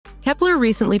Kep1er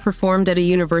recently performed at a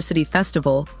university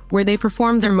festival, where they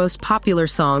performed their most popular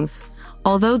songs.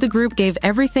 Although the group gave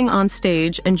everything on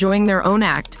stage, enjoying their own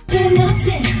act,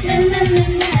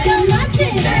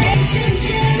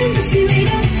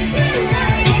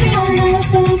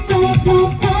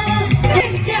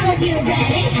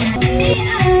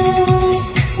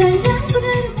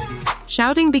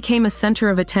 Xiaoting became a center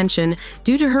of attention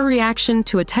due to her reaction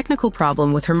to a technical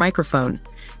problem with her microphone.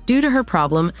 Due to her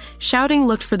problem, Xiaoting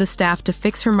looked for the staff to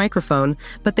fix her microphone,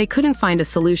 but they couldn't find a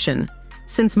solution.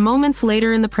 Since moments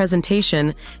later in the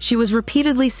presentation, she was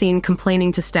repeatedly seen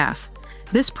complaining to staff.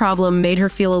 This problem made her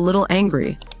feel a little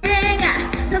angry.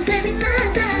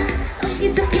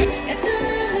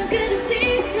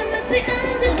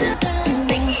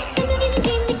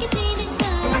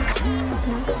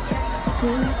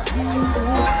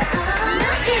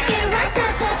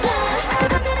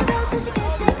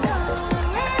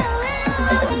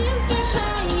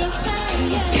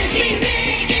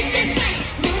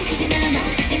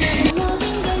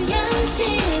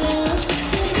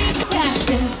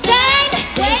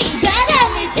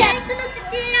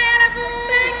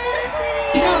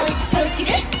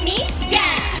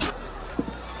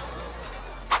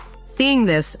 Seeing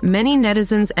this, many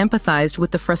netizens empathized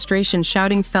with the frustration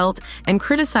Xiaoting felt and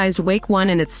criticized Kep1er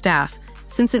and its staff,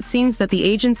 since it seems that the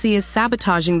agency is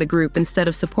sabotaging the group instead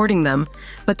of supporting them.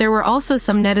 But there were also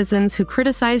some netizens who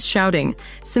criticized Xiaoting,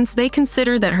 since they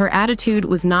consider that her attitude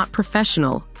was not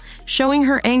professional, showing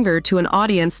her anger to an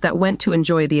audience that went to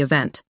enjoy the event.